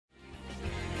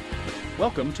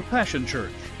Welcome to Passion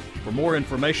Church. For more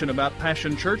information about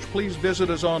Passion Church, please visit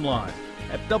us online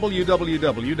at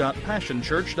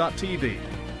www.passionchurch.tv.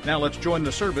 Now let's join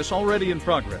the service already in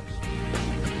progress.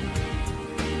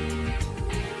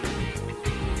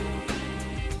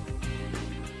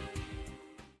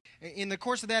 In the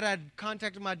course of that, I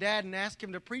contacted my dad and asked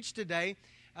him to preach today,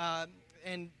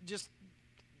 and just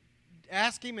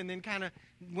asked him, and then kind of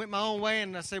went my own way,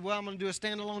 and I said, well, I'm going to do a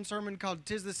standalone sermon called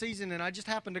 'Tis the Season, and I just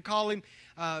happened to call him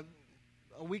a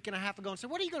week and a half ago and said,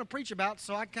 what are you going to preach about?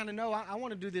 So I kind of know I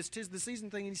want to do this 'Tis the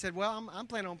Season thing, and he said, well, I'm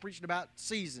planning on preaching about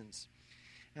seasons.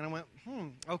 And I went,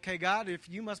 okay, God, if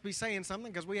you must be saying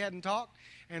something, because we hadn't talked.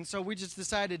 And so we just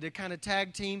decided to kind of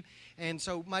tag team. And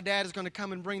so my dad is going to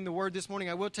come and bring the word this morning.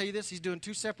 I will tell you this, he's doing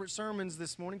 2 separate sermons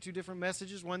this morning, 2 different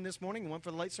messages, one this morning and one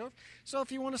for the late service. So if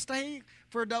you want to stay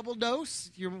for a double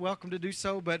dose, you're welcome to do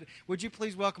so. But would you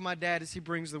please welcome my dad as he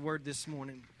brings the word this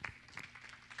morning?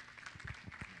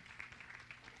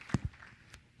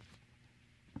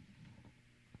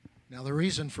 Now, the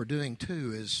reason for doing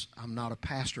 2 is I'm not a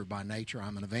pastor by nature.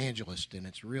 I'm an evangelist, and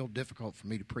it's real difficult for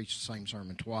me to preach the same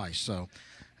sermon twice. So,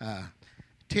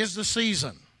 'tis the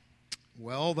season.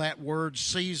 Well, that word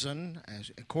season,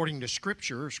 according to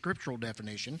Scripture, scriptural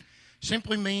definition,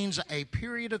 simply means a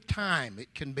period of time.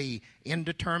 It can be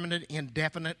indeterminate,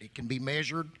 indefinite. It can be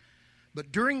measured.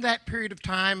 But during that period of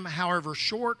time, however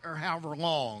short or however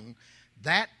long,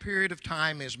 that period of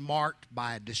time is marked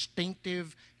by a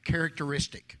distinctive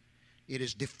characteristic. It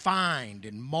is defined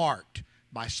and marked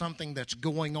by something that's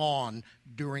going on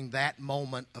during that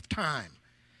moment of time.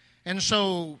 And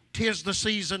so, 'tis the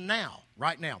season now,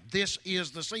 right now. This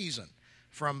is the season.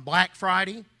 From Black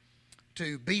Friday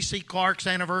to B.C. Clark's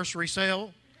anniversary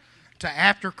sale to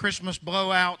after Christmas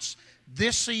blowouts,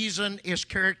 this season is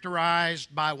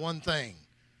characterized by one thing: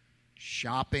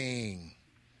 shopping.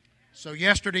 So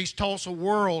yesterday's Tulsa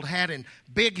World had in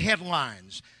big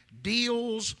headlines,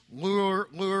 deals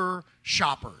lure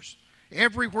shoppers.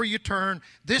 Everywhere you turn,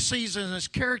 this season is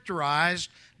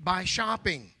characterized by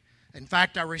shopping. In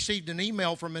fact, I received an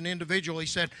email from an individual. He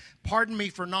said, pardon me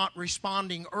for not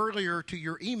responding earlier to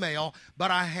your email,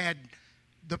 but I had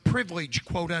the privilege,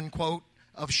 quote unquote,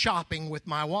 of shopping with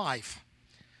my wife.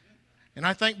 And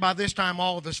I think by this time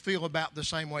all of us feel about the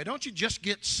same way. Don't you just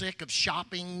get sick of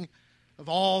shopping, of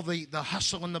all the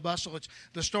hustle and the bustle? It's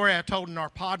the story I told in our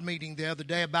pod meeting the other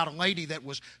day about a lady that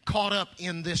was caught up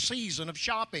in this season of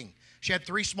shopping. She had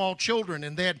 3 small children,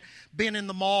 and they had been in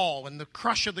the mall and the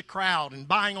crush of the crowd and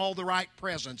buying all the right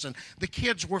presents. And the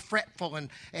kids were fretful and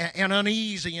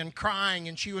uneasy and crying,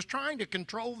 and she was trying to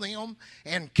control them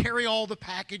and carry all the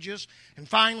packages. And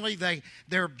finally,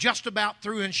 they're just about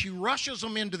through, and she rushes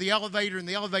them into the elevator, and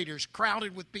the elevator is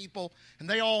crowded with people, and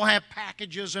they all have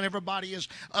packages, and everybody is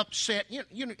upset. You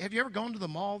know, have you ever gone to the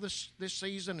mall this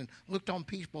season and looked on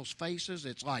people's faces?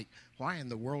 It's like, why in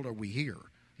the world are we here,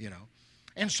 you know?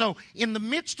 And so in the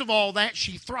midst of all that,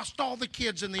 she thrust all the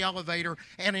kids in the elevator,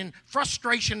 and in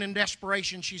frustration and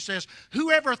desperation, she says,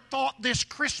 whoever thought this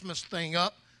Christmas thing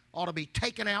up ought to be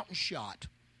taken out and shot.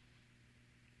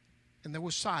 And there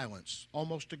was silence,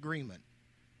 almost agreement,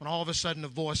 when all of a sudden a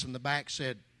voice in the back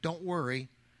said, don't worry,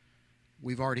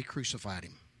 we've already crucified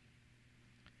him.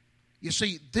 You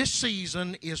see, this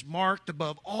season is marked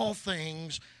above all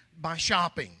things by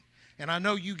shopping. And I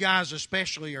know you guys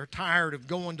especially are tired of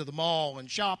going to the mall and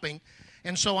shopping.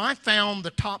 And so I found the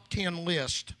top 10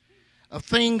 list of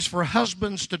things for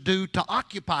husbands to do to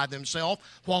occupy themselves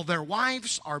while their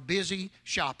wives are busy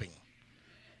shopping.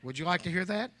 Would you like to hear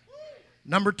that?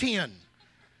 Number 10,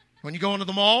 when you go into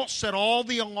the mall, set all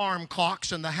the alarm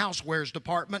clocks in the housewares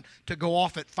department to go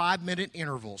off at 5-minute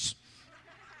intervals.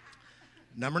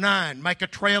 Number 9, make a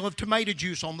trail of tomato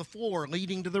juice on the floor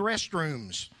leading to the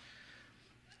restrooms.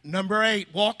 Number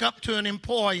 8, walk up to an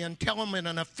employee and tell them in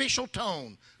an official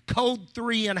tone, code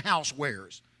 3 in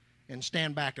housewares, and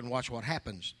stand back and watch what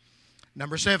happens.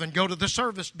 Number 7, go to the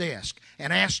service desk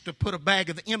and ask to put a bag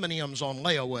of M&Ms on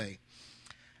layaway.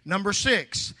 Number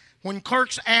 6, when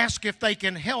clerks ask if they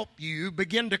can help you,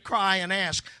 begin to cry and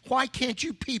ask, why can't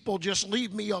you people just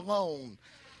leave me alone?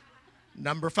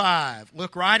 Number 5,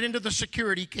 look right into the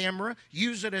security camera,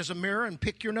 use it as a mirror, and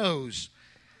pick your nose.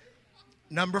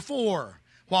 Number 4,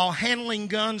 while handling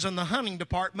guns in the hunting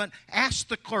department, ask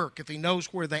the clerk if he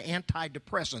knows where the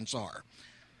antidepressants are.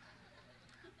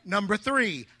 Number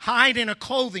 3, hide in a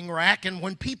clothing rack, and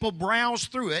when people browse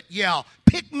through it, yell,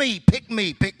 pick me, pick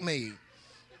me, pick me.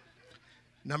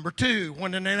 Number 2,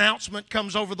 when an announcement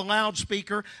comes over the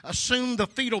loudspeaker, assume the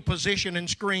fetal position and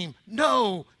scream,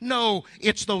 no, no,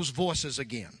 it's those voices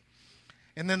again.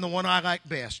 And then the one I like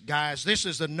best. Guys, this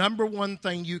is the number one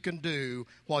thing you can do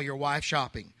while your wife's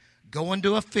shopping. Go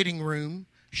into a fitting room,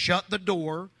 shut the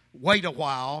door, wait a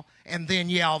while, and then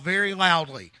yell very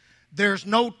loudly, "There's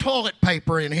no toilet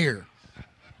paper in here."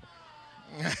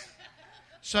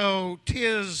 So,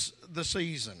 'tis the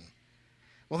season.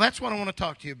 Well, that's what I want to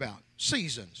talk to you about.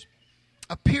 Seasons.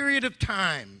 A period of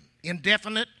time,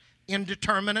 indefinite,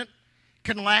 indeterminate,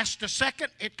 can last a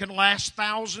second, it can last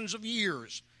thousands of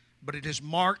years, but it is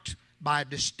marked by a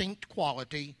distinct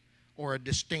quality or a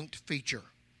distinct feature.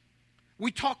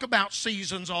 We talk about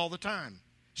seasons all the time.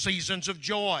 Seasons of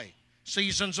joy,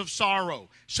 seasons of sorrow,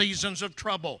 seasons of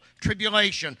trouble,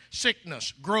 tribulation,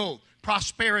 sickness, growth,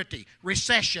 prosperity,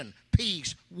 recession,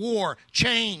 peace, war,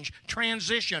 change,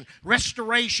 transition,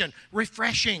 restoration,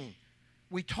 refreshing.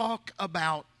 We talk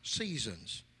about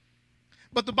seasons.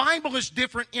 But the Bible is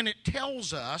different, and it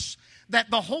tells us that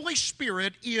the Holy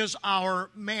Spirit is our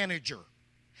manager.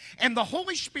 And the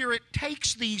Holy Spirit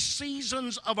takes these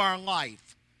seasons of our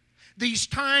life, these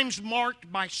times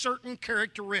marked by certain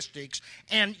characteristics,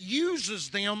 and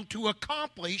uses them to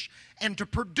accomplish and to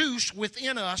produce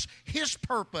within us His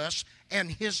purpose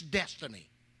and His destiny.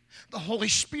 The Holy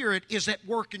Spirit is at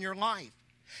work in your life.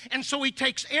 And so He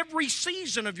takes every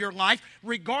season of your life,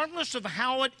 regardless of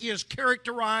how it is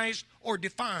characterized or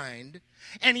defined,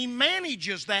 and He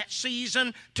manages that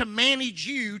season to manage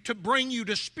you, to bring you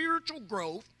to spiritual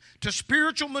growth, to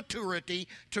spiritual maturity,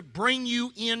 to bring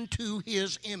you into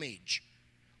His image.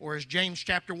 Or as James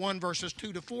chapter 1 verses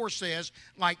 2 to 4 says,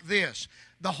 like this: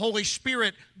 the Holy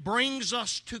Spirit brings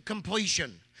us to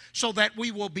completion so that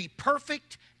we will be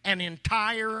perfect and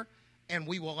entire and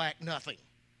we will lack nothing.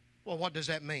 Well, what does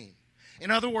that mean?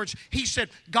 In other words, he said,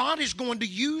 God is going to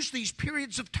use these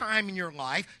periods of time in your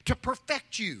life to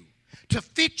perfect you, to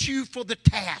fit you for the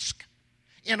task.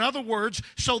 In other words,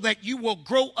 so that you will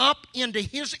grow up into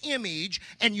His image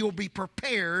and you'll be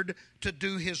prepared to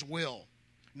do His will.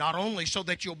 Not only so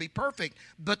that you'll be perfect,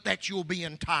 but that you'll be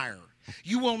entire.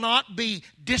 You will not be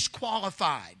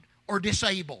disqualified or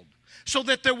disabled, so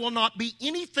that there will not be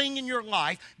anything in your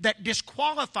life that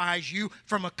disqualifies you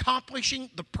from accomplishing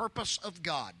the purpose of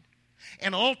God.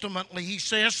 And ultimately, he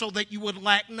says, so that you would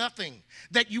lack nothing,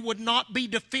 that you would not be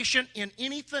deficient in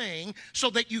anything, so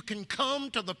that you can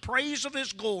come to the praise of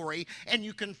His glory and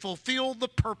you can fulfill the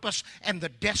purpose and the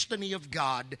destiny of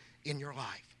God in your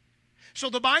life. So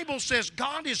the Bible says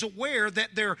God is aware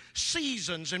that there are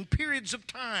seasons and periods of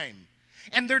time,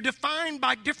 and they're defined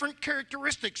by different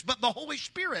characteristics, but the Holy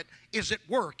Spirit is at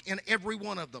work in every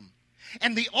one of them.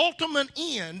 And the ultimate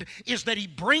end is that He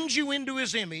brings you into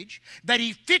His image, that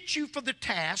He fits you for the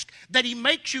task, that He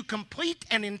makes you complete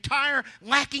and entire,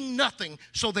 lacking nothing,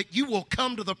 so that you will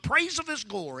come to the praise of His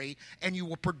glory and you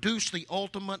will produce the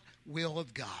ultimate will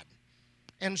of God.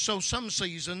 And so some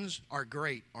seasons are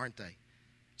great, aren't they?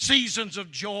 Seasons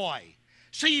of joy,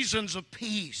 seasons of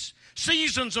peace,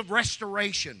 seasons of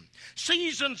restoration,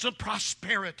 seasons of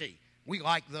prosperity. We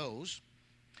like those.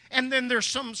 And then there's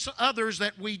some others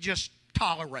that we just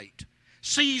tolerate.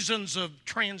 Seasons of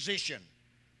transition.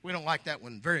 We don't like that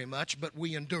one very much, but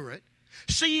we endure it.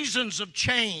 Seasons of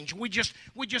change. We just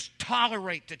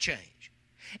tolerate the change.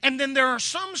 And then there are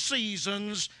some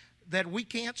seasons that we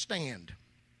can't stand,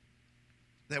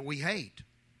 that we hate.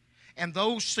 And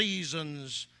those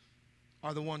seasons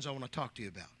are the ones I want to talk to you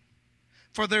about.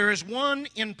 For there is one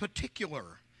in particular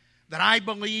that I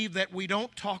believe that we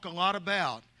don't talk a lot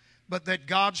about, but that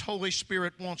God's Holy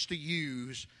Spirit wants to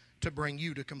use to bring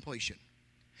you to completion.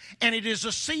 And it is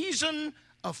a season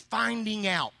of finding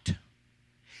out.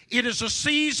 It is a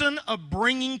season of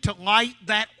bringing to light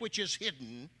that which is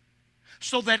hidden,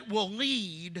 so that will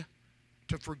lead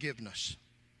to forgiveness.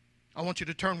 I want you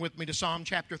to turn with me to Psalm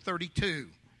chapter 32.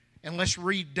 And let's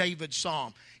read David's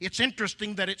psalm. It's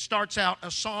interesting that it starts out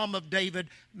a psalm of David,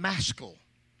 maskil.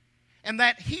 And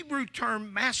that Hebrew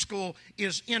term, maskil,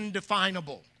 is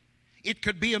indefinable. It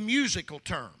could be a musical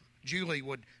term. Julie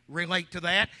would relate to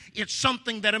that. It's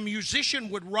something that a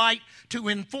musician would write to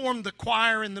inform the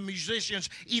choir and the musicians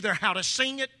either how to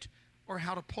sing it or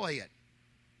how to play it.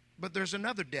 But there's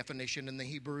another definition in the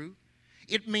Hebrew.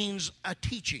 It means a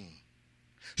teaching.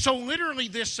 So literally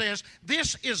this says,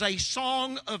 this is a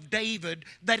song of David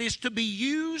that is to be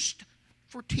used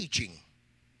for teaching.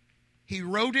 He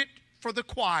wrote it for the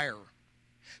choir,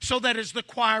 so that as the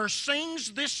choir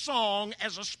sings this song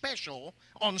as a special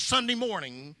on Sunday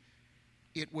morning,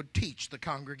 it would teach the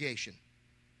congregation.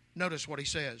 Notice what he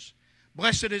says.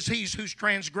 Blessed is he whose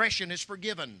transgression is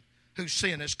forgiven, whose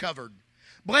sin is covered.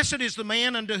 Blessed is the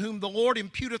man unto whom the Lord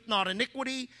imputeth not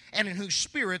iniquity, and in whose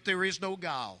spirit there is no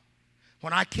guile.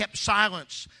 When I kept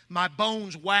silence, my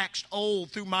bones waxed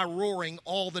old through my roaring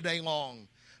all the day long.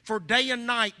 For day and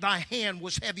night thy hand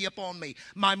was heavy upon me.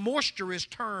 My moisture is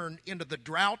turned into the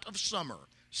drought of summer.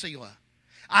 Selah.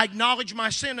 I acknowledge my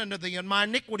sin unto thee, and my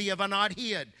iniquity have I not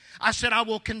hid. I said, I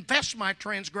will confess my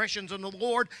transgressions unto the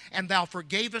Lord, and thou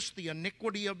forgavest the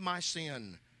iniquity of my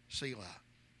sin. Selah.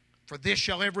 For this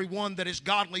shall every one that is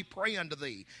godly pray unto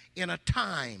thee in a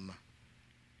time,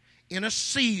 in a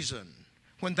season,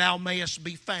 when thou mayest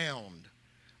be found.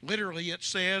 Literally it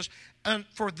says,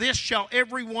 for this shall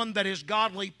every one that is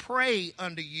godly pray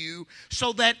unto you,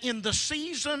 so that in the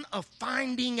season of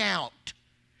finding out,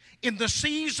 in the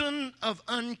season of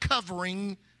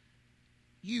uncovering,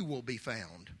 you will be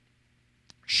found.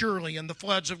 Surely in the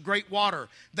floods of great water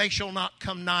they shall not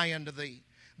come nigh unto thee.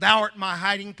 Thou art my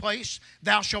hiding place.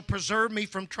 Thou shalt preserve me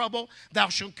from trouble. Thou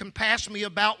shalt compass me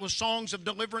about with songs of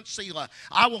deliverance. Selah.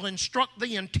 I will instruct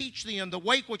thee and teach thee in the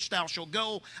way which thou shalt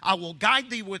go. I will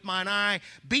guide thee with mine eye.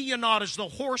 Be ye not as the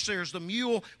horse or as the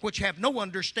mule, which have no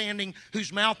understanding,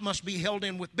 whose mouth must be held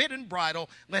in with bit and bridle,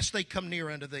 lest they come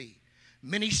near unto thee.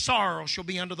 Many sorrows shall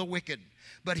be unto the wicked,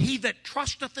 but he that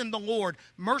trusteth in the Lord,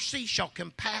 mercy shall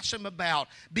compass him about.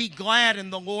 Be glad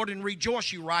in the Lord and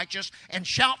rejoice, ye righteous, and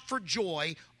shout for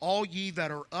joy, all ye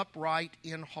that are upright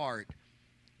in heart.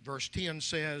 Verse 10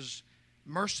 says,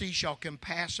 mercy shall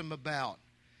compass him about.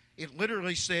 It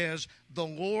literally says, the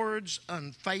Lord's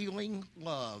unfailing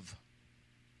love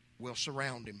will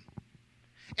surround him.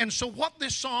 And so what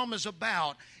this psalm is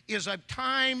about is a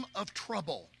time of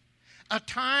trouble. A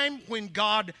time when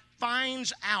God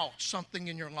finds out something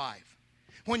in your life.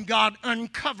 When God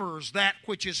uncovers that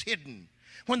which is hidden.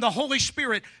 When the Holy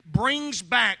Spirit brings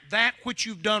back that which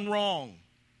you've done wrong.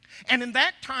 And in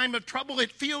that time of trouble,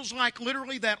 it feels like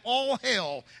literally that all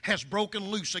hell has broken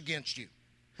loose against you.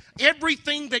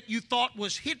 Everything that you thought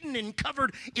was hidden and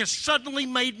covered is suddenly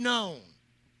made known.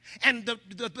 And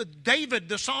David,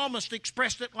 the psalmist,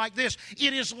 expressed it like this.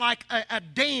 It is like a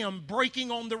dam breaking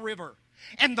on the river.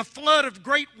 And the flood of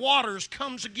great waters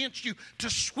comes against you to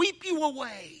sweep you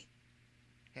away.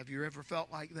 Have you ever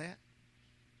felt like that?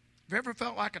 Have you ever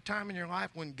felt like a time in your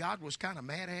life when God was kind of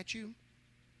mad at you?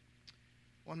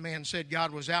 One man said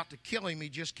God was out to kill him. He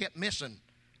just kept missing.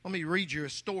 Let me read you a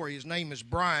story. His name is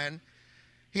Brian.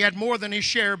 He had more than his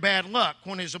share of bad luck.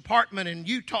 When his apartment in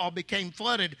Utah became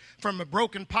flooded from a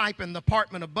broken pipe in the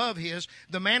apartment above his,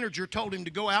 the manager told him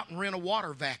to go out and rent a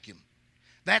water vacuum.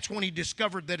 That's when he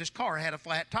discovered that his car had a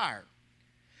flat tire.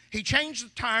 He changed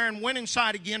the tire and went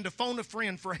inside again to phone a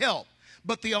friend for help.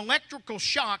 But the electrical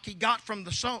shock he got from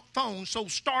the phone so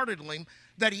startled him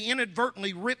that he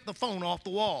inadvertently ripped the phone off the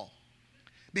wall.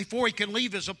 Before he could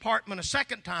leave his apartment a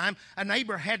second time, a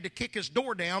neighbor had to kick his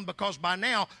door down because by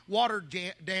now water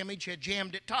damage had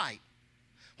jammed it tight.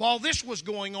 While this was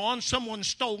going on, someone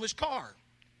stole his car.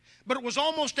 But it was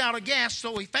almost out of gas,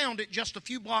 so he found it just a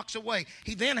few blocks away.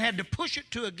 He then had to push it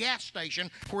to a gas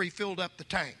station where he filled up the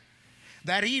tank.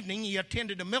 That evening, he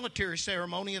attended a military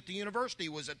ceremony at the university he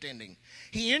was attending.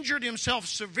 He injured himself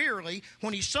severely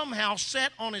when he somehow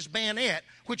sat on his bayonet,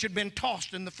 which had been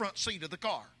tossed in the front seat of the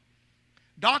car.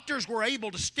 Doctors were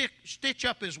able to stitch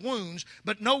up his wounds,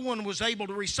 but no one was able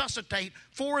to resuscitate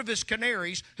 4 of his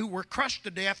canaries who were crushed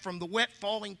to death from the wet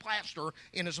falling plaster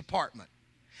in his apartment.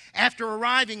 After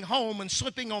arriving home and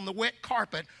slipping on the wet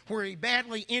carpet where he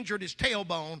badly injured his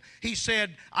tailbone, he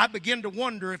said, I began to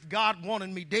wonder if God wanted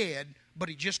me dead, but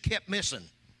he just kept missing.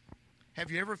 Have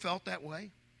you ever felt that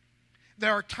way?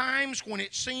 There are times when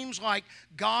it seems like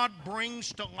God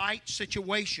brings to light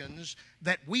situations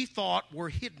that we thought were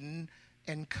hidden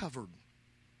and covered.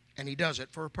 And he does it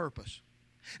for a purpose.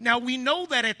 Now we know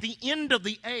that at the end of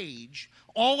the age,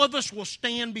 all of us will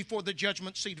stand before the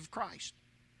judgment seat of Christ.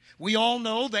 We all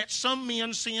know that some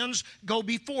men's sins go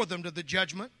before them to the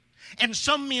judgment, and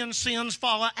some men's sins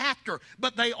follow after,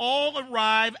 but they all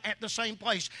arrive at the same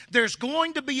place. There's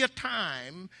going to be a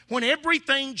time when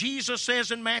everything Jesus says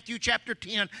in Matthew chapter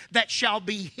 10 that shall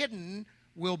be hidden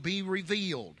will be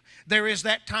revealed. There is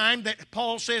that time that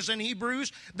Paul says in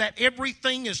Hebrews that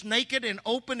everything is naked and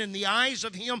open in the eyes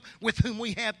of him with whom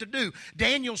we have to do.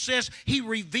 Daniel says he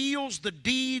reveals the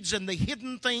deeds and the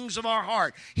hidden things of our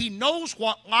heart. He knows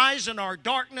what lies in our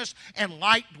darkness, and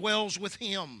light dwells with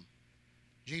him.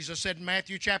 Jesus said in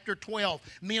Matthew chapter 12,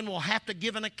 men will have to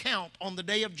give an account on the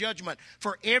day of judgment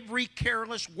for every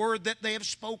careless word that they have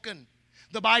spoken.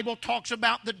 The Bible talks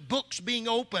about the books being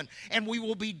open, and we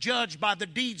will be judged by the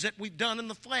deeds that we've done in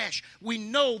the flesh. We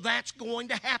know that's going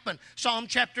to happen. Psalm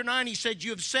chapter 9, he said,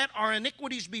 you have set our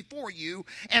iniquities before you,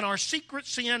 and our secret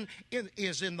sin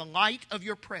is in the light of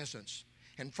your presence.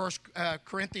 And 1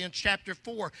 Corinthians chapter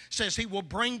 4 says he will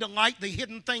bring to light the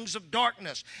hidden things of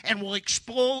darkness and will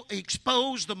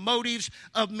expose the motives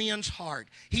of men's heart.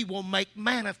 He will make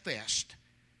manifest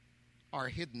our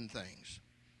hidden things.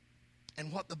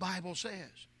 And what the Bible says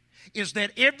is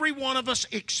that every one of us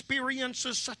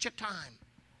experiences such a time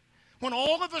when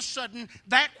all of a sudden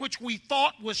that which we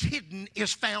thought was hidden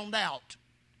is found out.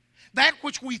 That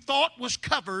which we thought was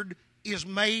covered is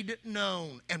made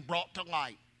known and brought to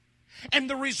light. And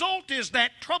the result is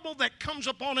that trouble that comes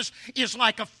upon us is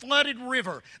like a flooded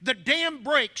river. The dam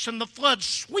breaks and the flood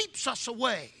sweeps us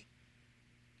away.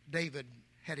 David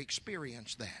had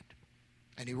experienced that,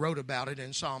 and he wrote about it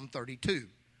in Psalm 32.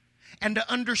 And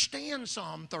to understand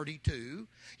Psalm 32,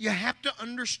 you have to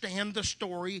understand the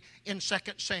story in 2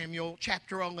 Samuel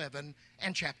chapter 11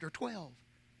 and chapter 12.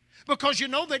 Because you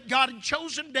know that God had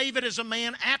chosen David as a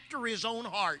man after his own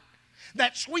heart.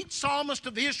 That sweet psalmist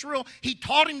of Israel, he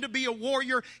taught him to be a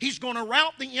warrior. He's going to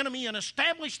rout the enemy and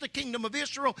establish the kingdom of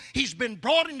Israel. He's been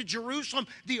brought into Jerusalem.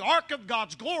 The ark of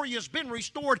God's glory has been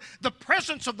restored. The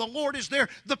presence of the Lord is there.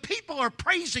 The people are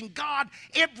praising God.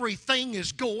 Everything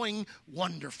is going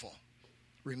wonderful.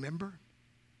 Remember?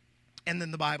 And then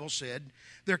the Bible said,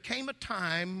 there came a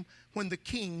time when the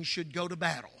king should go to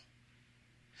battle.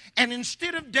 And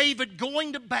instead of David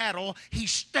going to battle, he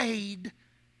stayed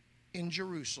in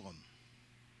Jerusalem.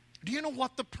 Do you know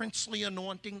what the princely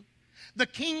anointing, the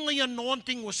kingly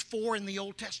anointing was for in the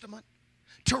Old Testament?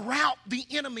 To rout the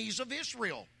enemies of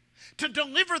Israel, to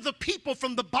deliver the people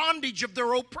from the bondage of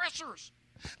their oppressors.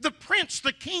 The prince,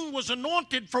 the king, was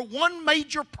anointed for one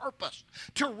major purpose: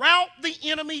 to rout the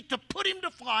enemy, to put him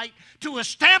to flight, to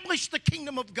establish the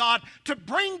kingdom of God, to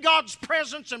bring God's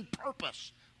presence and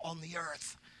purpose on the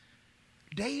earth.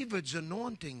 David's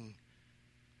anointing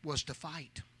was to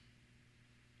fight,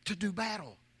 to do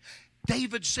battle.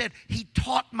 David said, he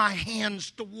taught my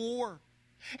hands to war.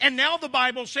 And now the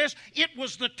Bible says it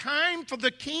was the time for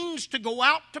the kings to go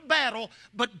out to battle,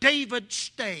 but David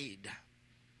stayed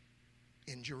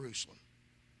in Jerusalem.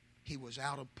 He was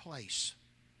out of place.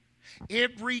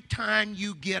 Every time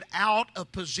you get out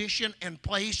of position and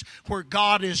place where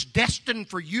God is destined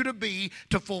for you to be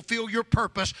to fulfill your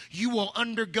purpose, you will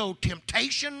undergo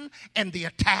temptation and the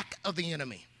attack of the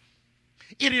enemy.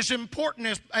 It is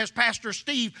important, as Pastor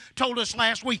Steve told us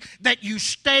last week, that you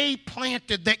stay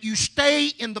planted, that you stay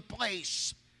in the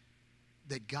place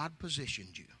that God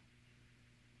positioned you.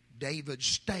 David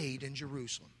stayed in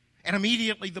Jerusalem. And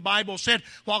immediately the Bible said,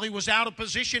 while he was out of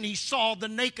position, he saw the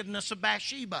nakedness of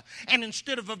Bathsheba. And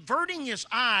instead of averting his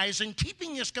eyes and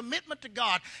keeping his commitment to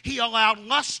God, he allowed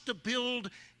lust to build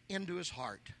into his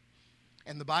heart.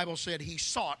 And the Bible said he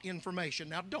sought information.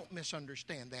 Now, don't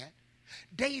misunderstand that.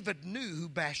 David knew who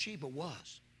Bathsheba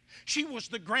was. She was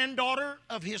the granddaughter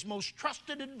of his most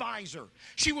trusted advisor.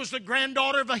 She was the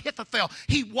granddaughter of Ahithophel.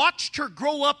 He watched her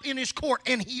grow up in his court,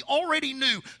 and he already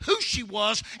knew who she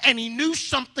was, and he knew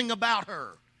something about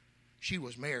her. She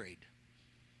was married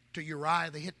to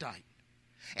Uriah the Hittite.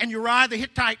 And Uriah the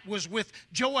Hittite was with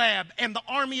Joab and the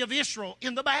army of Israel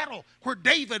in the battle where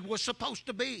David was supposed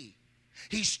to be.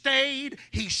 He stayed,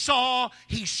 he saw,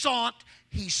 he sought,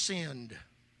 he sinned.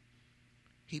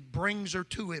 He brings her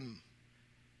to him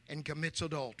and commits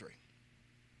adultery.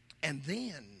 And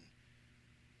then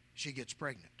she gets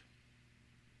pregnant.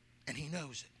 And he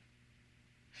knows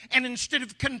it. And instead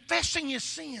of confessing his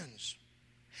sins,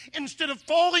 instead of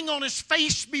falling on his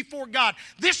face before God,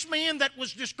 this man that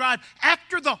was described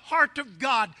after the heart of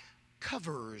God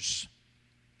covers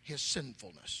his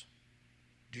sinfulness.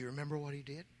 Do you remember what he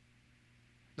did?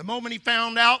 The moment he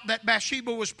found out that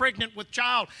Bathsheba was pregnant with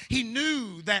child, he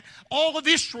knew that all of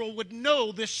Israel would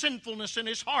know this sinfulness in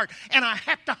his heart. And I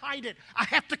have to hide it. I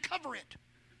have to cover it.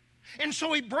 And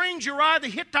so he brings Uriah the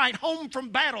Hittite home from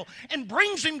battle and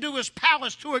brings him to his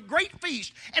palace to a great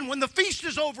feast. And when the feast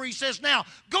is over, he says, now,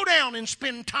 go down and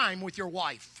spend time with your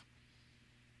wife.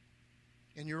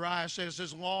 And Uriah says,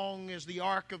 as long as the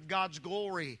ark of God's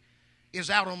glory is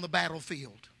out on the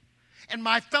battlefield, and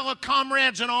my fellow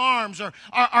comrades in arms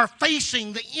are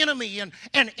facing the enemy, and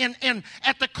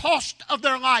at the cost of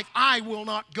their life, I will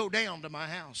not go down to my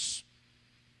house.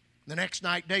 The next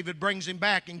night, David brings him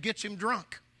back and gets him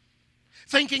drunk,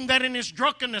 thinking that in his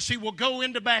drunkenness he will go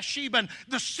into Bathsheba and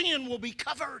the sin will be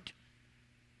covered.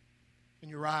 And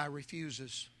Uriah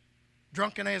refuses.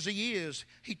 Drunken as he is,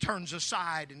 he turns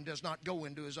aside and does not go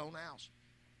into his own house.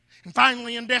 And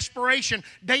finally, in desperation,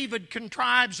 David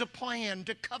contrives a plan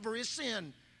to cover his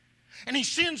sin. And he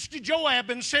sends to Joab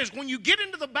and says, when you get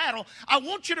into the battle, I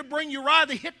want you to bring Uriah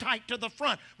the Hittite to the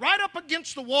front, right up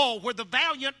against the wall where the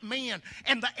valiant man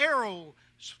and the arrows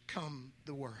come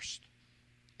the worst.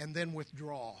 and then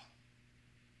withdraw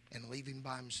and leave him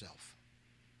by himself.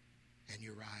 And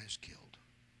Uriah is killed.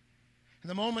 And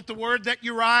the moment the word that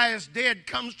Uriah is dead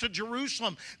comes to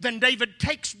Jerusalem, then David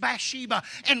takes Bathsheba,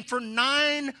 and for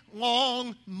 9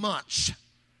 long months,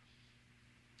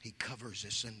 he covers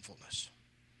his sinfulness.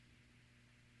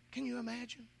 Can you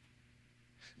imagine?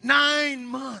 9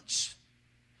 months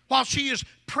while she is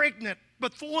pregnant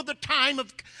before the time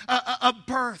of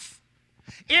birth.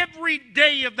 Every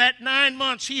day of that 9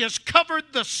 months, he has covered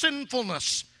the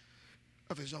sinfulness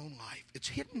of his own life. It's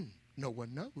hidden. No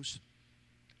one knows.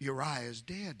 Uriah is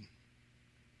dead,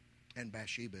 and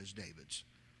Bathsheba is David's.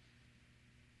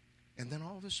 And then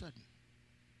all of a sudden,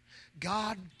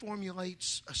 God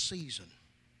formulates a season,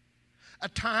 a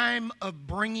time of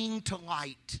bringing to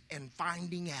light and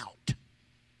finding out.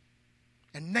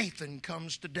 And Nathan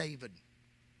comes to David,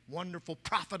 wonderful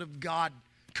prophet of God,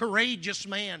 courageous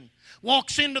man,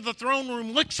 walks into the throne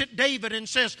room, looks at David and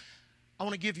says, I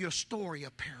want to give you a story, a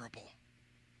parable.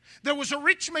 There was a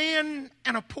rich man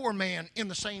and a poor man in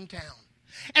the same town.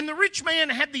 And the rich man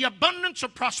had the abundance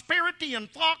of prosperity and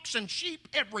flocks and sheep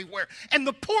everywhere. And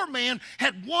the poor man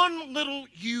had one little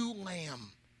ewe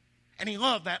lamb. And he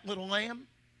loved that little lamb.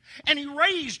 And he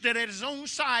raised it at his own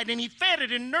side, and he fed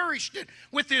it and nourished it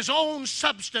with his own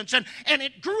substance. And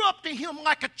it grew up to him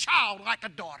like a child, like a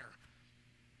daughter.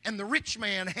 And the rich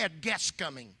man had guests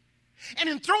coming. And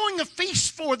in throwing a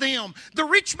feast for them, the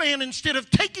rich man, instead of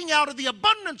taking out of the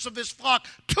abundance of his flock,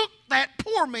 took that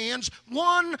poor man's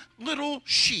one little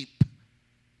sheep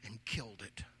and killed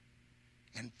it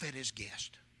and fed his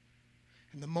guest.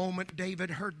 And the moment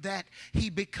David heard that, he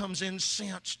becomes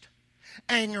incensed.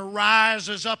 Anger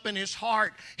rises up in his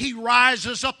heart. He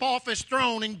rises up off his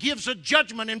throne and gives a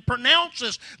judgment and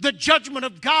pronounces the judgment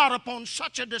of God upon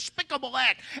such a despicable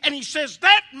act. And he says,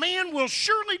 that man will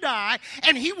surely die,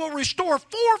 and he will restore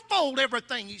fourfold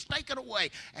everything he's taken away.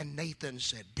 And Nathan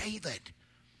said, David,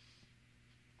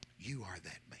 you are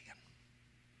that man.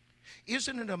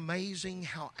 Isn't it amazing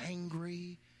how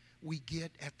angry we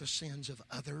get at the sins of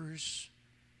others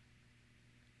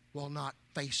while not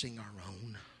facing our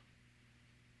own?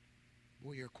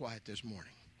 Well, you're quiet this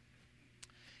morning.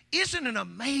 Isn't it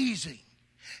amazing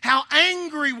how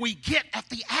angry we get at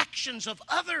the actions of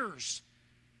others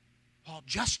while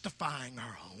justifying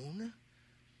our own?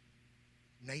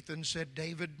 Nathan said,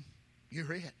 David,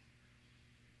 you're it.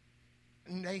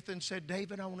 And Nathan said,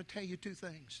 David, I want to tell you 2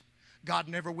 things. God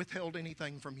never withheld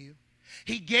anything from you.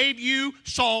 He gave you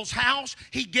Saul's house.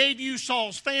 He gave you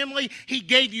Saul's family. He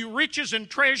gave you riches and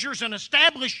treasures and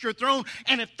established your throne.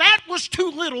 And if that was too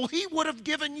little, he would have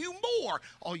given you more.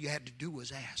 All you had to do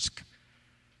was ask.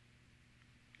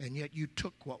 And yet you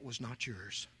took what was not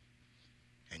yours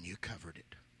and you covered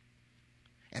it.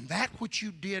 And that which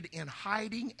you did in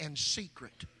hiding and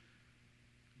secret,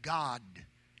 God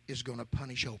is going to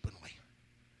punish openly.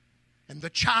 And the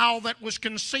child that was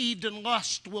conceived in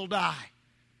lust will die.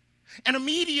 And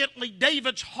immediately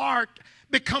David's heart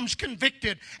becomes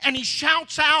convicted, and he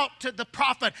shouts out to the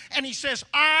prophet, and he says,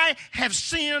 I have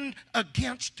sinned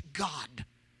against God.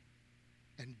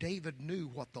 And David knew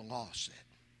what the law said.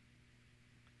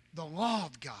 The law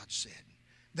of God said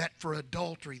that for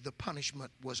adultery the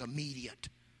punishment was immediate.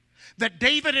 That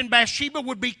David and Bathsheba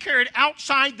would be carried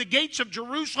outside the gates of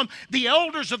Jerusalem. The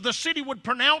elders of the city would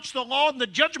pronounce the law and the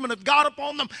judgment of God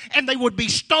upon them, and they would be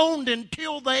stoned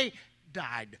until they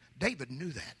died. David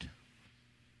knew that.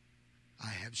 I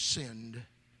have sinned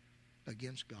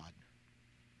against God.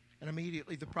 And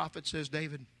immediately the prophet says,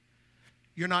 David,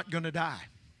 you're not going to die.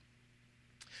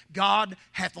 God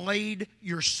hath laid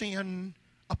your sin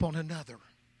upon another.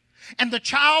 And the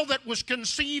child that was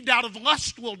conceived out of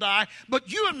lust will die,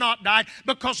 but you have not died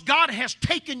because God has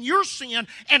taken your sin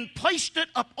and placed it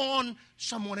upon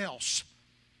someone else.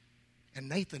 And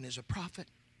Nathan is a prophet.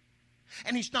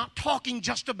 And he's not talking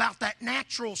just about that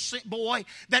natural boy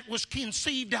that was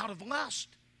conceived out of lust.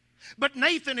 But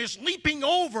Nathan is leaping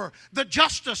over the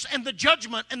justice and the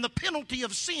judgment and the penalty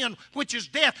of sin, which is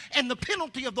death, and the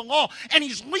penalty of the law. And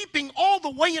he's leaping all the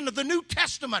way into the New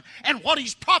Testament. And what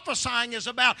he's prophesying is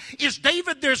about is,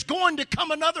 David, there's going to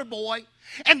come another boy.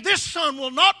 And this son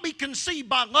will not be conceived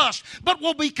by lust, but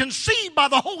will be conceived by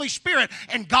the Holy Spirit.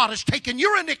 And God has taken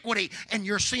your iniquity and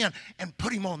your sin and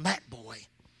put him on that boy.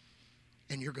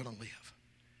 And you're going to live.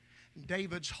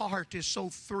 David's heart is so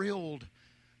thrilled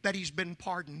that he's been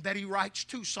pardoned that he writes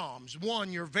 2 psalms.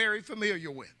 One you're very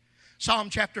familiar with. Psalm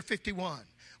chapter 51.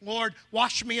 Lord,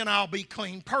 wash me and I'll be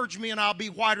clean. Purge me and I'll be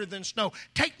whiter than snow.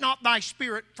 Take not thy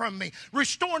spirit from me.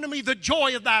 Restore to me the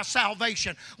joy of thy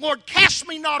salvation. Lord, cast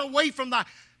me not away from thy...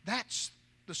 That's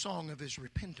the song of his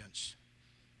repentance.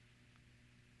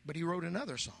 But he wrote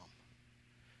another psalm,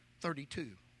 32.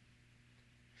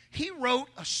 He wrote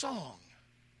a song.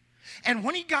 And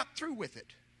when he got through with it,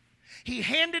 he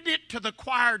handed it to the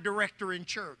choir director in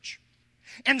church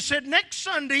and said, next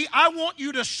Sunday, I want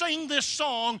you to sing this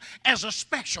song as a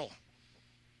special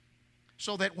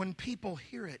so that when people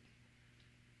hear it,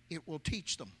 it will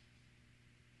teach them.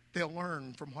 They'll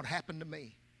learn from what happened to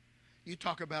me. You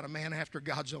talk about a man after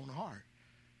God's own heart.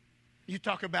 You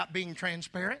talk about being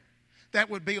transparent. That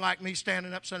would be like me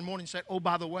standing up Sunday morning and saying, oh,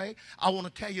 by the way, I want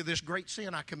to tell you this great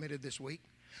sin I committed this week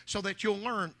so that you'll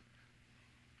learn.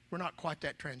 We're not quite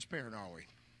that transparent, are we?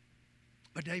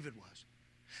 But David was.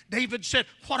 David said,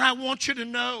 what I want you to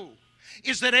know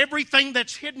is that everything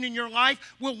that's hidden in your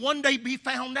life will one day be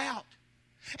found out.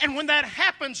 And when that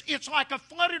happens, it's like a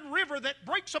flooded river that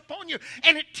breaks upon you,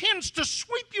 and it tends to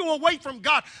sweep you away from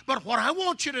God. But what I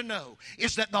want you to know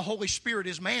is that the Holy Spirit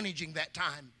is managing that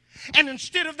time. And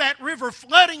instead of that river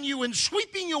flooding you and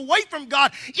sweeping you away from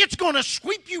God, it's going to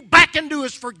sweep you back into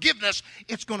His forgiveness.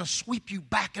 It's going to sweep you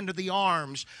back into the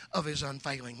arms of His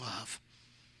unfailing love.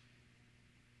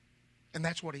 And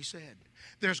that's what he said.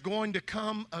 There's going to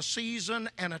come a season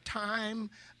and a time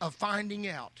of finding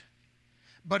out.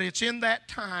 But it's in that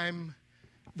time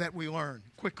that we learn.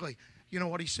 Quickly, you know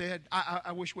what he said?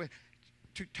 I wish we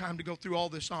took time to go through all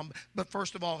this on. But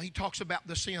first of all, he talks about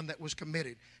the sin that was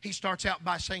committed. He starts out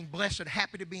by saying, blessed,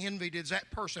 happy to be envied is that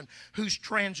person whose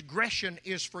transgression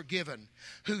is forgiven,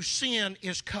 whose sin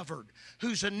is covered,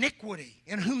 whose iniquity,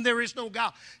 in whom there is no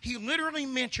guile. He literally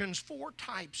mentions 4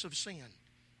 types of sin.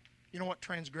 You know what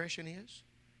transgression is?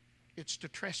 It's to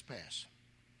trespass.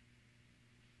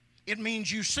 It means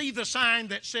you see the sign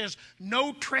that says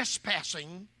no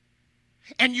trespassing,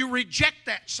 and you reject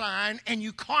that sign and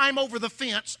you climb over the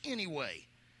fence anyway.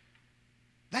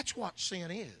 That's what sin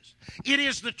is. It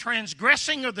is the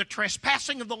transgressing or the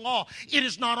trespassing of the law. It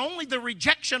is not only the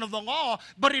rejection of the law,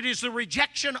 but it is the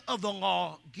rejection of the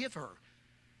lawgiver.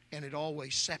 And it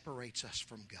always separates us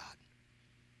from God.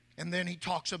 And then he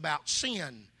talks about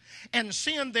sin. And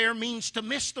sin there means to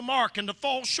miss the mark and to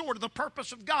fall short of the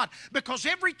purpose of God. Because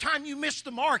every time you miss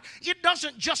the mark, it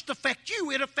doesn't just affect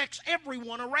you, it affects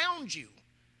everyone around you.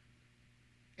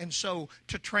 And so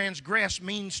to transgress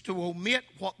means to omit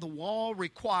what the law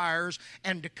requires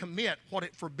and to commit what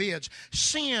it forbids.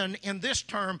 Sin in this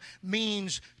term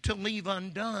means to leave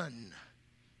undone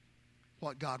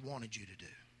what God wanted you to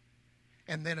do.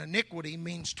 And then iniquity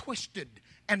means twisted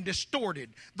and distorted.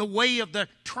 The way of the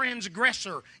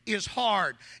transgressor is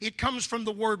hard. It comes from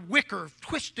the word wicker,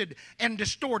 twisted and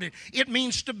distorted. It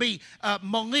means to be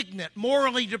malignant,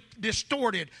 morally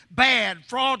distorted, bad,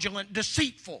 fraudulent,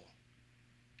 deceitful.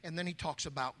 And then he talks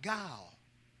about guile.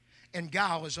 And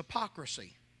guile is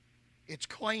hypocrisy. It's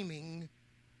claiming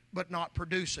but not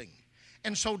producing.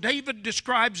 And so David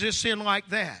describes this sin like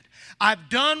that. I've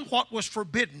done what was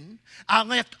forbidden. I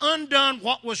left undone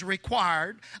what was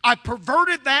required. I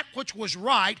perverted that which was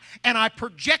right. And I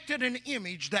projected an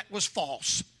image that was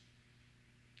false.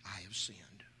 I have sinned.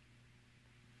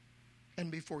 And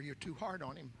before you're too hard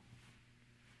on him,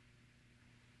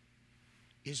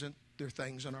 isn't there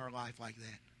things in our life like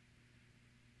that?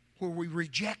 Where we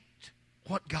reject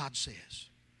what God says.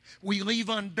 We leave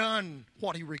undone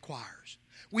what He requires.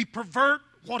 We pervert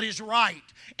what is right.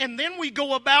 And then we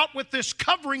go about with this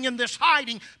covering and this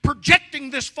hiding,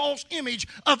 projecting this false image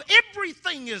of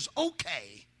everything is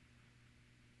okay.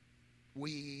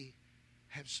 We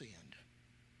have sinned.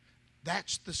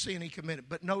 That's the sin he committed.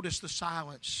 But notice the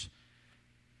silence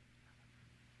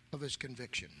of his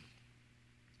conviction.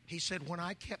 He said, when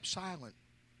I kept silent,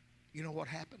 you know what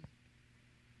happened?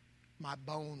 My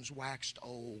bones waxed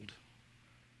old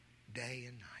day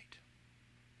and night.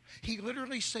 He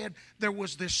literally said there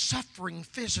was this suffering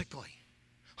physically.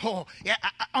 Oh, yeah,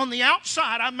 on the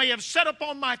outside, I may have sat up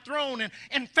on my throne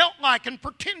and felt like and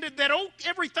pretended that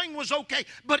everything was okay.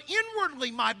 But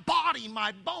inwardly, my body,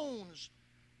 my bones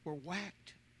were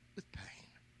whacked with pain.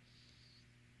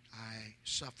 I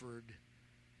suffered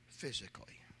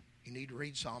physically. You need to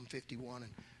read Psalm 51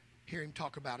 and hear him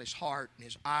talk about his heart and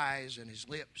his eyes and his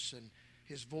lips and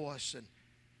his voice. And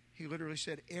he literally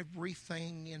said,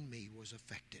 everything in me was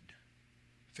affected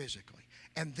physically.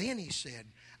 And then he said,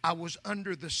 I was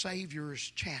under the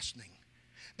Savior's chastening.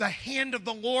 The hand of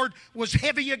the Lord was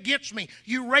heavy against me.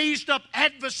 You raised up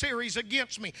adversaries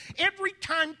against me. Every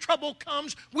time trouble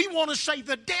comes, we want to say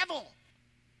the devil.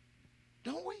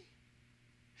 Don't we?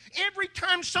 Every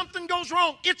time something goes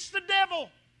wrong, it's the devil.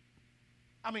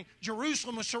 I mean,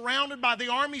 Jerusalem was surrounded by the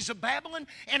armies of Babylon,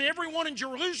 and everyone in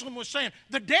Jerusalem was saying,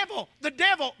 the devil, the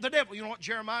devil, the devil. You know what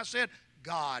Jeremiah said?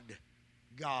 God,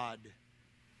 God,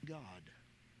 God.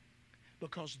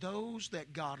 Because those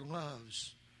that God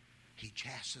loves, He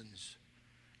chastens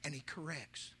and He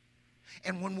corrects.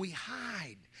 And when we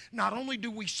hide, not only do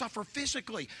we suffer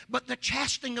physically, but the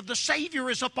chastening of the Savior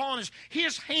is upon us.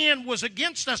 His hand was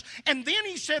against us. And then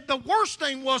He said the worst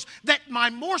thing was that my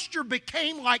moisture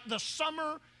became like the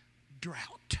summer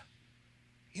drought.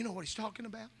 You know what He's talking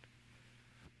about?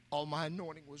 All my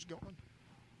anointing was gone.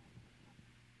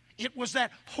 It was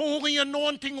that holy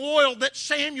anointing oil that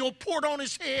Samuel poured on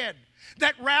his head,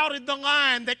 that routed the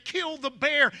lion, that killed the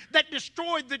bear, that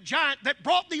destroyed the giant, that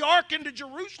brought the ark into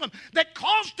Jerusalem, that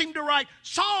caused him to write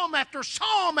psalm after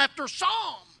psalm after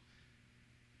psalm.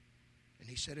 And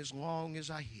he said, as long as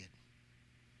I hid,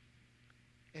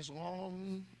 as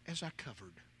long as I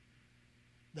covered,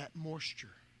 that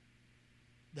moisture,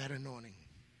 that anointing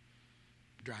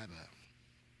dried up.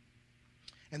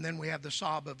 And then we have the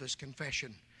sob of his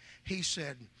confession. He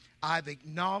said, I've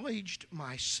acknowledged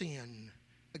my sin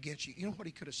against you. You know what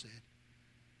he could have said?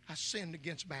 I sinned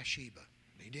against Bathsheba.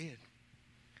 He did.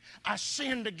 I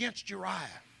sinned against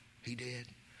Uriah. He did.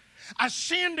 I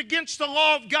sinned against the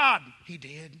law of God. He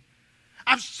did.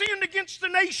 I've sinned against the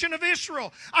nation of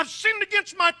Israel. I've sinned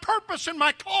against my purpose and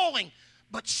my calling.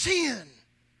 But sin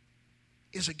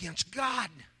is against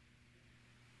God.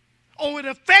 Oh, it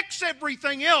affects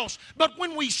everything else. But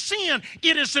when we sin,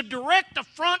 it is a direct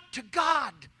affront to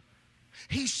God.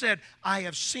 He said, I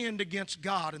have sinned against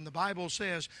God. And the Bible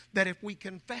says that if we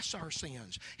confess our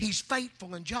sins, He's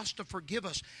faithful and just to forgive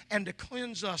us and to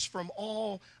cleanse us from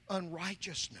all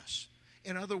unrighteousness.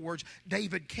 In other words,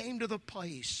 David came to the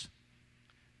place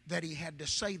that he had to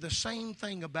say the same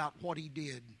thing about what he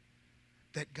did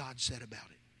that God said about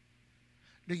it.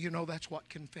 Do you know that's what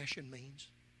confession means?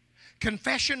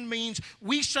 Confession means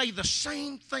we say the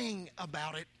same thing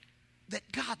about it that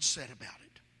God said about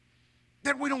it.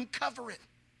 That we don't cover it.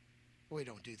 We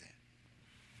don't do that.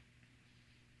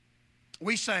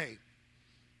 We say,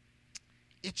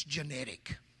 it's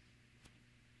genetic.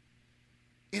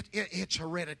 It's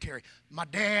hereditary. My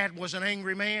dad was an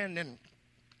angry man and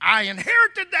I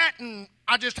inherited that and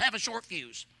I just have a short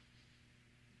fuse.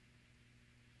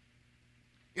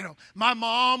 You know, my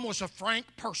mom was a frank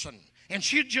person. And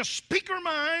she'd just speak her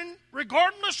mind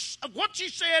regardless of what she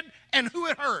said and who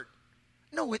it hurt.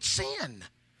 No, it's sin.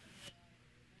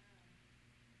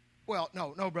 Well,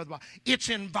 no, Brother Bob. It's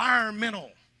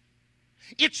environmental.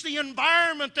 It's the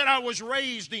environment that I was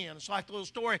raised in. It's like the little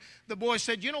story. The boy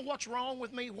said, you know what's wrong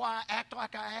with me? Why I act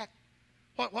like I act?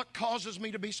 What causes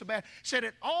me to be so bad? Said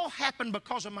it all happened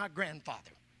because of my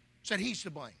grandfather. Said he's to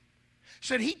blame.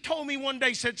 Said he told me one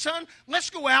day, said, son, let's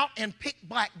go out and pick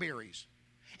blackberries.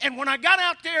 And when I got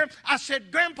out there, I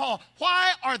said, Grandpa,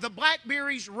 why are the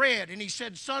blackberries red? And he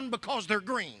said, son, because they're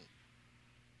green.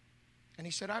 And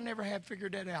he said, I never have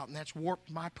figured that out. And that's warped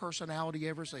my personality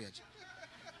ever since.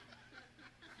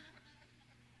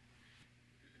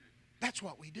 That's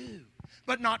what we do.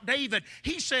 But not David.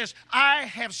 He says, I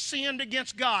have sinned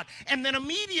against God. And then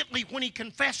immediately when he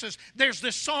confesses, there's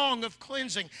this song of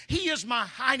cleansing. He is my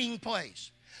hiding place.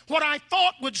 What I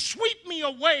thought would sweep me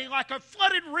away like a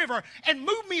flooded river and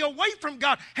move me away from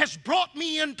God has brought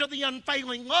me into the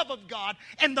unfailing love of God.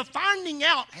 And the finding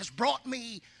out has brought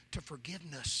me to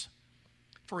forgiveness.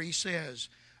 For he says,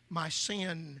 my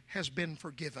sin has been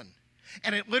forgiven.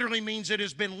 And it literally means it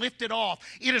has been lifted off.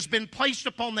 It has been placed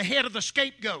upon the head of the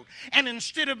scapegoat. And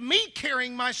instead of me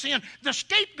carrying my sin, the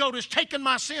scapegoat has taken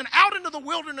my sin out into the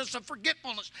wilderness of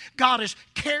forgetfulness. God has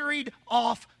carried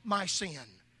off my sin.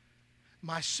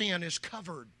 My sin is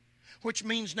covered, which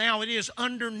means now it is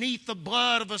underneath the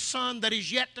blood of a son that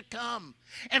is yet to come.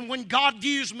 And when God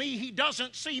views me, He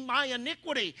doesn't see my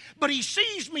iniquity, but He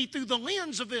sees me through the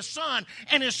lens of His Son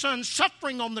and His Son's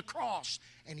suffering on the cross.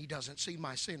 And He doesn't see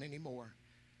my sin anymore.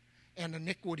 And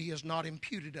iniquity is not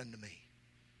imputed unto me.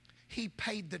 He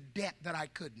paid the debt that I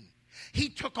couldn't. He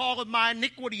took all of my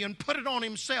iniquity and put it on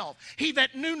Himself. He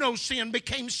that knew no sin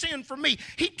became sin for me.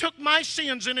 He took my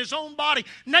sins in His own body,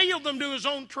 nailed them to His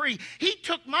own tree. He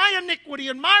took my iniquity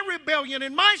and my rebellion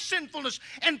and my sinfulness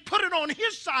and put it on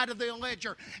His side of the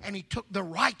ledger. And He took the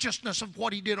righteousness of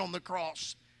what He did on the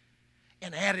cross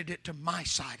and added it to my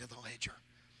side of the ledger.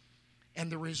 And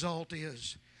the result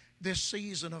is this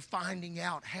season of finding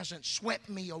out hasn't swept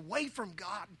me away from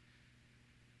God.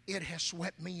 It has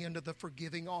swept me into the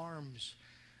forgiving arms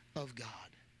of God.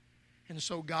 And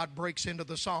so God breaks into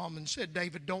the psalm and said,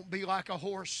 David, don't be like a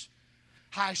horse,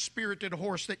 high-spirited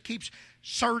horse that keeps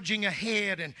surging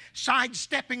ahead and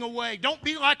sidestepping away. Don't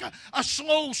be like a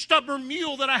slow, stubborn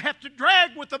mule that I have to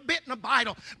drag with a bit and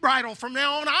a bridle. From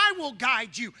now on, I will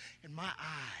guide you, and my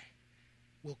eye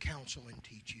will counsel and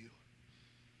teach you.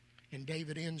 And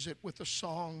David ends it with a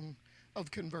song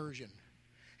of conversion.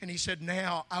 And he said,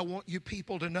 now I want you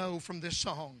people to know from this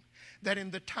song that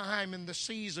in the time and the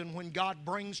season when God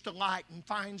brings to light and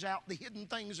finds out the hidden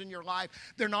things in your life,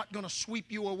 they're not going to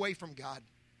sweep you away from God,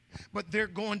 but they're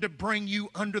going to bring you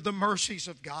under the mercies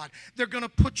of God. They're going to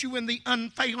put you in the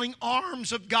unfailing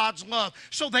arms of God's love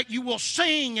so that you will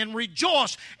sing and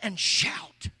rejoice and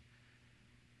shout.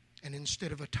 And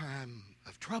instead of a time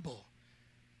of trouble,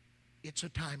 it's a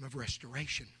time of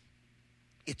restoration.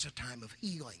 It's a time of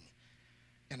healing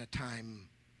and a time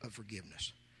of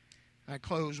forgiveness. I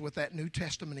close with that New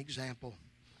Testament example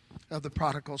of the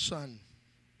prodigal son.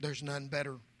 There's none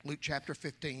better. Luke chapter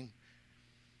 15.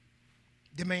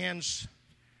 Demands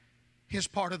his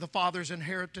part of the father's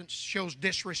inheritance, shows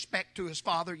disrespect to his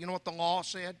father. You know what the law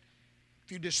said?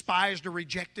 If you despised or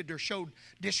rejected or showed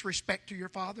disrespect to your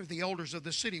father, the elders of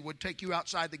the city would take you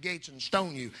outside the gates and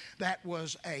stone you. That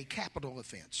was a capital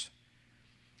offense.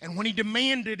 And when he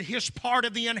demanded his part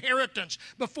of the inheritance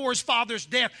before his father's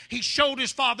death, he showed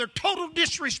his father total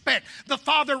disrespect. The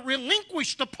father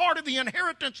relinquished the part of the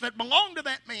inheritance that belonged to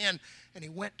that man, and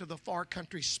he went to the far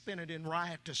country, spent it in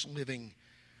riotous living.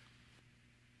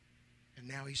 And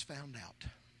now he's found out.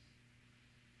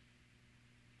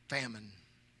 Famine,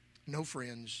 no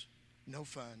friends, no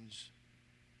funds,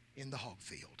 in the hog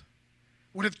field.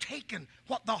 Would have taken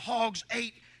what the hogs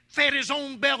ate, fed his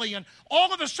own belly, and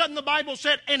all of a sudden the Bible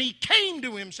said, and he came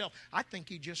to himself. I think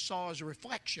he just saw his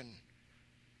reflection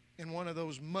in one of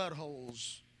those mud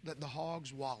holes that the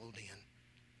hogs wallowed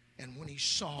in. And when he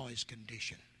saw his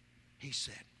condition, he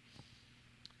said,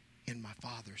 in my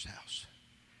Father's house,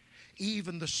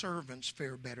 even the servants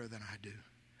fare better than I do.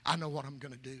 I know what I'm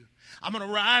going to do. I'm going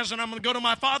to rise and I'm going to go to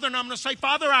my father and I'm going to say,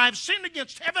 Father, I have sinned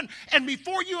against heaven and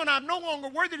before you, and I'm no longer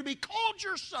worthy to be called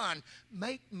your son.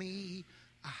 Make me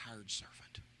a hired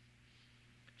servant.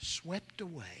 Swept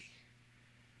away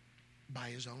by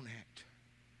his own act.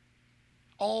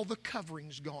 All the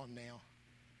covering's gone now.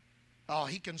 Oh,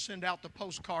 he can send out the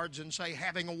postcards and say,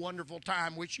 having a wonderful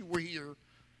time, wish you were here.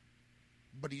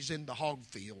 But he's in the hog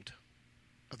field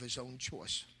of his own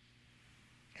choice.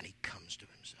 And he comes to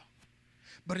himself.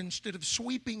 But instead of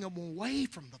sweeping him away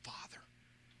from the Father,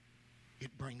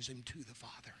 it brings him to the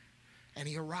Father. And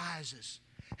he arises.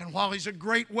 And while he's a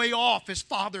great way off, his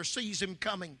father sees him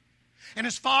coming. And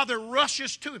his father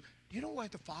rushes to him. Do you know why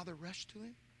the father rushed to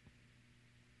him?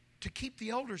 To keep the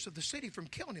elders of the city from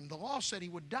killing him. The law said he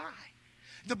would die.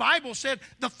 The Bible said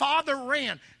the father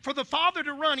ran. For the father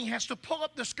to run, he has to pull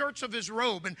up the skirts of his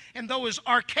robe. And though as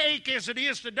archaic as it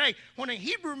is today, when a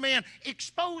Hebrew man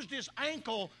exposed his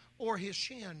ankle or his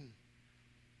shin,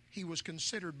 he was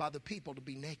considered by the people to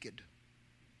be naked.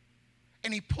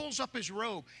 And he pulls up his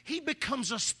robe. He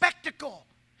becomes a spectacle.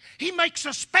 He makes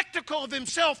a spectacle of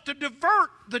himself to divert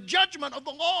the judgment of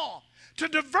the law, to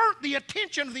divert the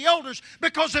attention of the elders,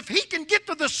 because if he can get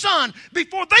to the son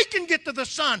before they can get to the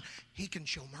son, he can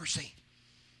show mercy.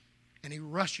 And he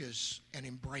rushes and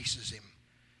embraces him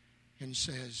and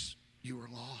says, you were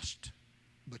lost,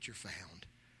 but you're found.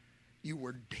 You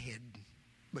were dead,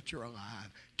 but you're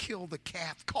alive. Kill the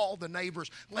calf, call the neighbors,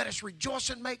 let us rejoice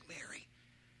and make merry.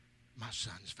 My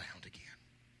son's found again.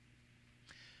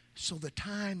 So the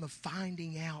time of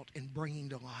finding out and bringing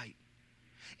to light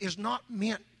is not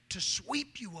meant to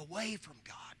sweep you away from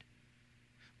God.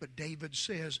 But David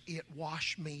says, it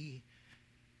washed me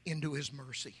into his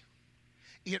mercy.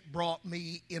 It brought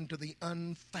me into the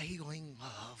unfailing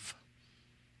love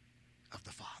of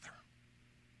the Father.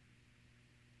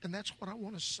 And that's what I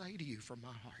want to say to you from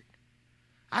my heart.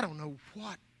 I don't know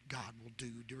what God will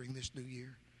do during this new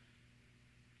year.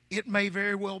 It may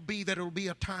very well be that it will be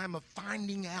a time of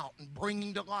finding out and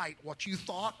bringing to light what you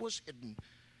thought was hidden.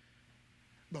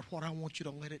 But what I want you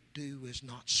to let it do is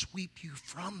not sweep you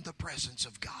from the presence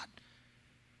of God,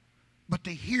 but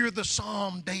to hear the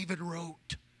psalm David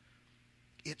wrote.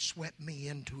 It swept me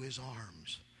into his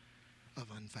arms of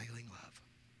unfailing love.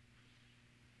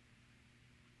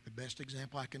 The best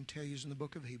example I can tell you is in the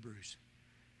book of Hebrews.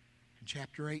 In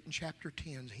chapter 8 and chapter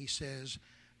 10, he says,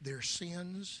 their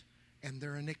sins and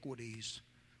their iniquities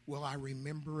will I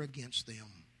remember against them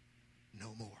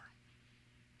no more.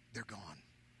 They're gone.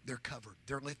 They're covered.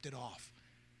 They're lifted off.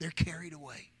 They're carried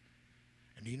away.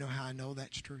 And do you know how I know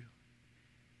that's true?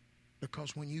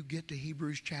 Because when you get to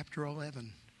Hebrews chapter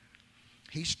 11,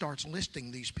 he starts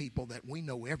listing these people that we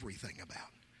know everything about.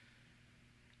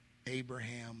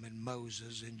 Abraham and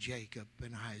Moses and Jacob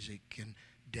and Isaac and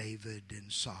David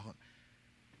and Solomon.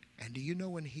 And do you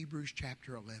know in Hebrews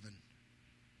chapter 11,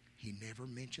 he never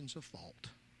mentions a fault.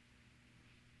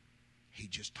 He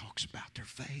just talks about their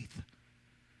faith.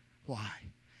 Why?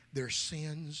 Their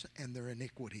sins and their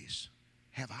iniquities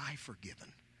have I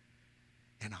forgiven,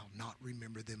 and I'll not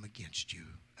remember them against you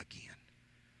again.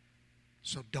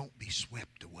 So don't be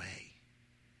swept away.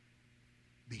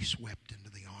 Be swept into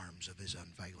the arms of His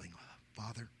unfailing love.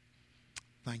 Father,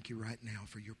 thank you right now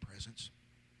for your presence.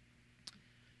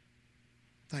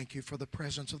 Thank you for the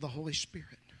presence of the Holy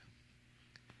Spirit.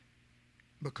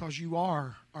 Because you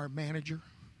are our manager.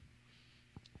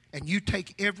 And you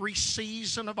take every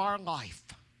season of our life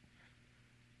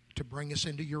to bring us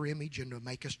into your image and to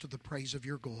make us to the praise of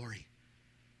your glory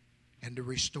and to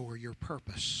restore your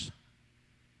purpose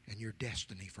and your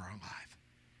destiny for our life.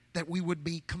 That we would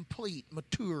be complete,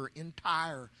 mature,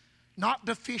 entire, not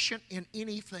deficient in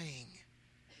anything,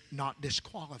 not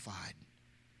disqualified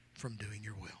from doing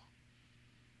your will.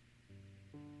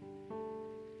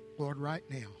 Lord, right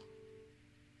now,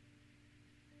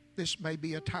 this may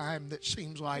be a time that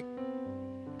seems like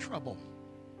trouble.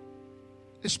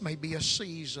 This may be a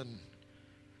season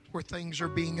where things are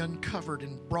being uncovered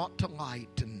and brought to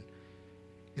light, and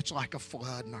it's like a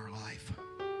flood in our life,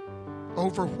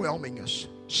 overwhelming us,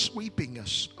 sweeping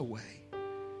us away.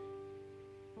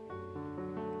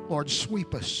 Lord,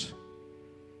 sweep us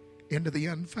into the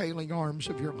unfailing arms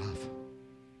of your love.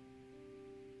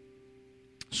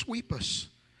 Sweep us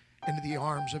into the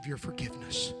arms of your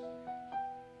forgiveness.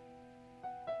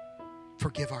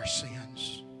 Forgive our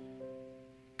sins.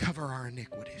 Cover our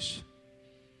iniquities.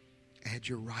 Add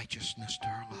your righteousness to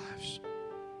our lives,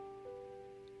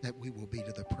 that we will be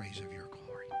to the praise of your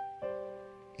glory.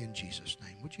 In Jesus'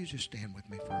 name. Would you just stand with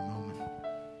me for a moment?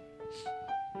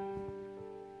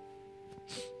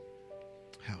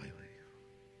 Hallelujah.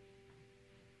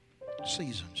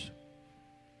 Seasons.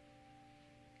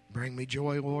 Bring me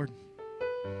joy, Lord.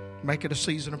 Make it a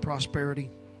season of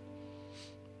prosperity.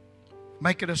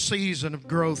 Make it a season of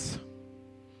growth.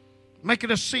 Make it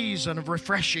a season of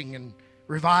refreshing and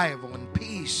revival and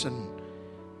peace. And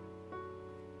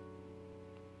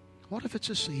what if it's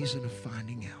a season of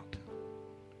finding out?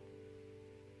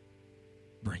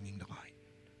 Bringing to light.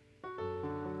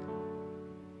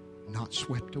 Not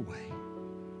swept away.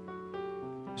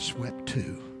 Swept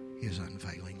to His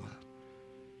unfailing love.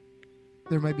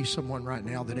 There may be someone right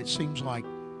now that it seems like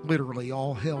literally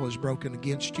all hell is broken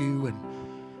against you, and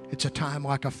it's a time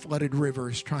like a flooded river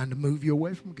is trying to move you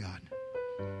away from God.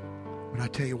 But I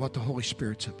tell you what the Holy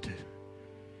Spirit's up to.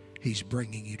 He's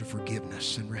bringing you to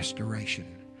forgiveness and restoration,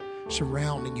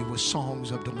 surrounding you with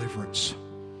songs of deliverance,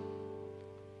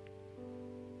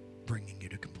 bringing you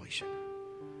to completion.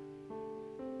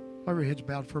 While your head's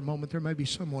bowed for a moment, there may be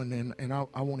someone, and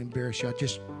I won't embarrass you. I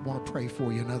just want to pray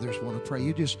for you, and others want to pray.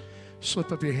 You just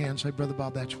slip up your hand and say, Brother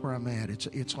Bob, that's where I'm at.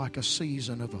 It's like a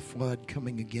season of a flood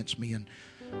coming against me and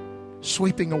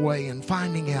sweeping away and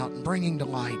finding out and bringing to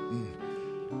light. And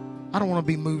I don't want to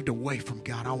be moved away from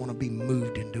God. I want to be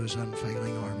moved into His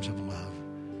unfailing arms of love.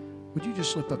 Would you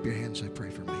just slip up your hand and say, pray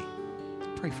for me.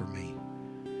 Pray for me.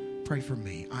 Pray for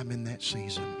me. I'm in that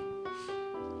season.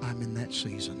 I'm in that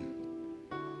season.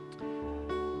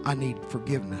 I need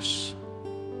forgiveness.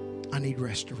 I need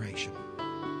restoration.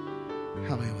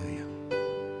 Hallelujah.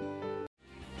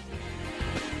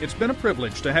 It's been a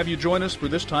privilege to have you join us for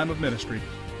this time of ministry.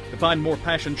 To find more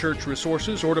Passion Church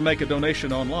resources or to make a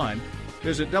donation online,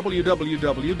 visit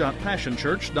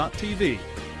www.passionchurch.tv.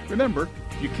 Remember,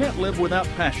 you can't live without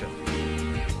passion.